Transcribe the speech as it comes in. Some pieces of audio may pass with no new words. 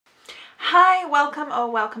Hi, welcome or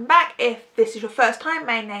welcome back. If this is your first time,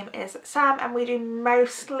 my name is Sam and we do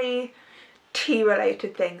mostly tea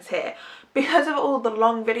related things here. Because of all the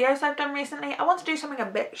long videos I've done recently, I want to do something a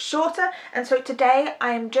bit shorter, and so today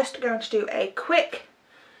I am just going to do a quick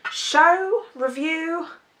show, review,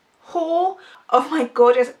 haul of my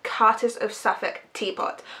gorgeous Carters of Suffolk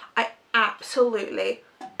teapot. I absolutely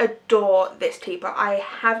adore this teapot. I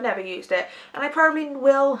have never used it and I probably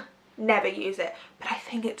will never use it, but I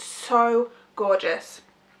think it's so gorgeous.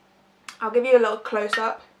 I'll give you a little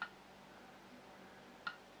close-up.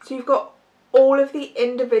 So you've got all of the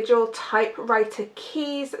individual typewriter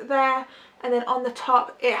keys there, and then on the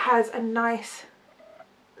top it has a nice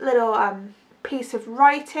little piece of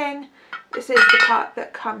writing. This is the part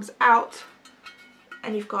that comes out,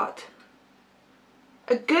 and you've got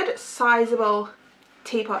a good sizable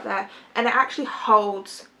teapot there, and it actually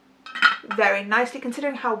holds very nicely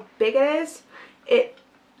considering how big it is. It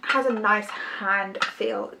has a nice hand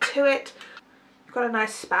feel to it. You've got a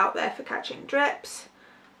nice spout there for catching drips,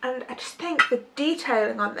 and I just think the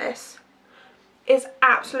detailing on this is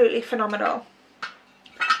absolutely phenomenal.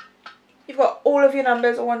 You've got all of your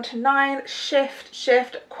numbers 1 to 9,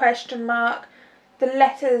 shift, question mark. The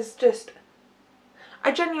letters just,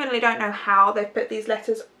 I genuinely don't know how they've put these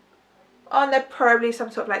letters on. They're probably some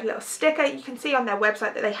sort of like little sticker. You can see on their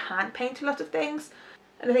website that they hand paint a lot of things,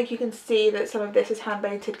 and I think you can see that some of this is hand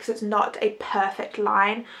painted because it's not a perfect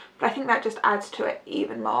line, but I think that just adds to it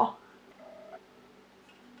even more.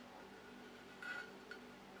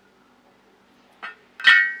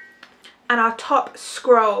 And our top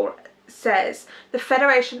scroll says, the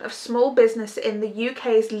Federation of Small Business in the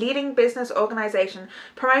UK's leading business organisation,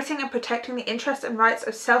 promoting and protecting the interests and rights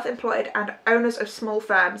of self-employed and owners of small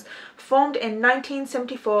firms, formed in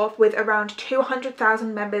 1974 with around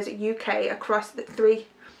 200,000 members UK across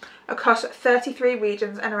 33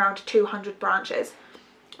 regions and around 200 branches.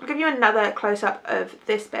 I'll give you another close-up of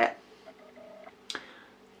this bit.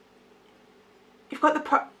 You've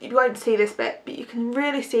got you won't see this bit, but you can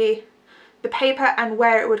really see the paper and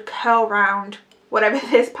where it would curl round, whatever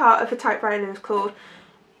this part of the typewriter is called.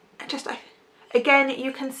 And just, again,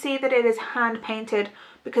 you can see that it is hand painted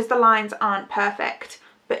because the lines aren't perfect,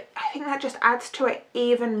 but I think that just adds to it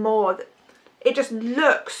even more. It just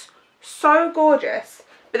looks so gorgeous,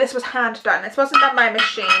 but this was hand done. This wasn't done by a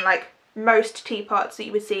machine like most teapots that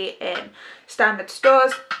you would see in standard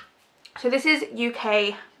stores. So this is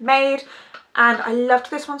UK made. And I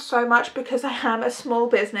loved this one so much because I am a small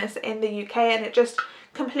business in the UK, and it just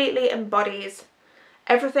completely embodies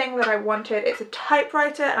everything that I wanted. It's a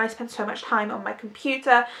typewriter and I spent so much time on my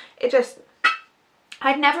computer. It just,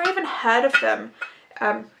 I'd never even heard of them.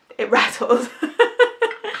 It rattles.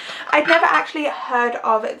 I'd never actually heard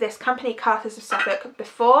of this company, Carters of Suffolk,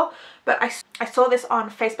 before, but I saw this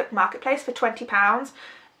on Facebook Marketplace for £20 and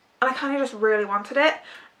I kind of just really wanted it.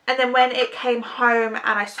 And then when it came home and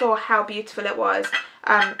I saw how beautiful it was,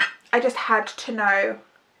 I just had to know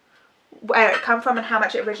where it come from and how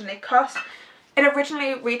much it originally cost. It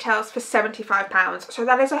originally retails for £75, so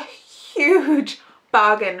that is a huge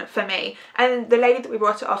bargain for me. And the lady that we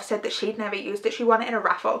bought it off said that she'd never used it. She won it in a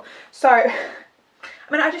raffle. So, I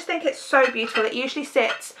mean, I just think it's so beautiful. It usually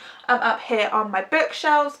sits up here on my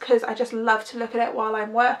bookshelves because I just love to look at it while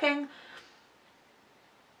I'm working.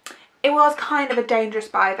 It was kind of a dangerous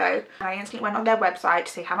buy though. I instantly went on their website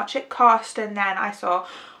to see how much it cost, and then I saw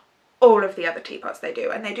all of the other teapots they do.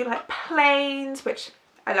 And they do like planes, which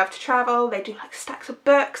I love to travel. They do like stacks of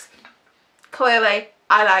books. Clearly,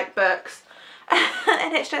 I like books.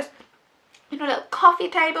 And it's just, you know, little coffee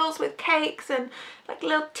tables with cakes and like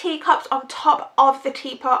little teacups on top of the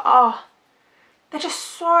teapot. Oh, they're just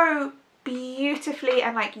so beautifully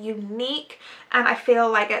and like unique, and I feel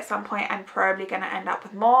like at some point I'm probably going to end up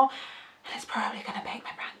with more, and it's probably going to break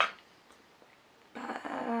my bank,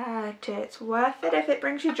 but it's worth it if it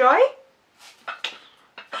brings you joy.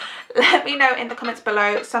 Let me know in the comments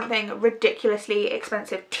below something ridiculously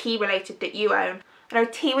expensive tea related that you own. I know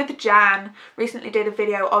Tea with Jann recently did a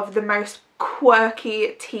video of the most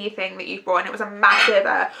quirky tea thing that you've bought, and it was a massive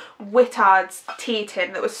Whittard's tea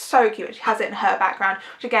tin that was so cute. She has it in her background,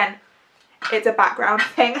 which again, it's a background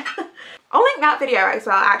thing. I'll link that video as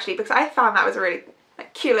well actually, because I found that was a really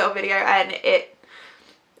cute little video, and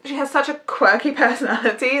she has such a quirky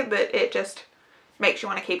personality that it just makes you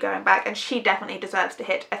want to keep going back, and she definitely deserves to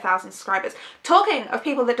hit 1,000 subscribers. Talking of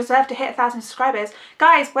people that deserve to hit 1,000 subscribers,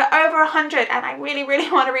 guys, we're over 100 and I really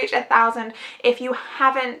want to reach 1,000. If you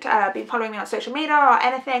haven't been following me on social media or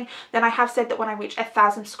anything, then I have said that when I reach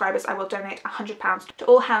 1,000 subscribers I will donate £100 to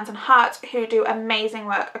All Hands on Heart, who do amazing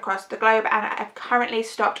work across the globe, and I've currently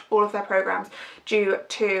stopped all of their programs due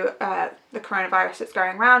to the coronavirus that's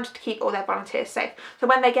going around, to keep all their volunteers safe. So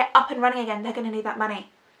when they get up and running again, they're going to need that money.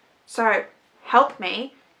 So help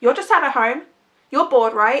me. You're just sat at home, you're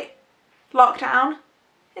bored, right? Lockdown.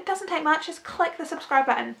 It doesn't take much, just click the subscribe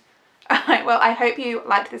button. Alright, well, I hope you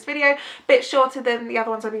liked this video. Bit shorter than the other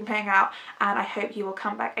ones I've been putting out, and I hope you will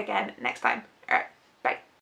come back again next time. Alright.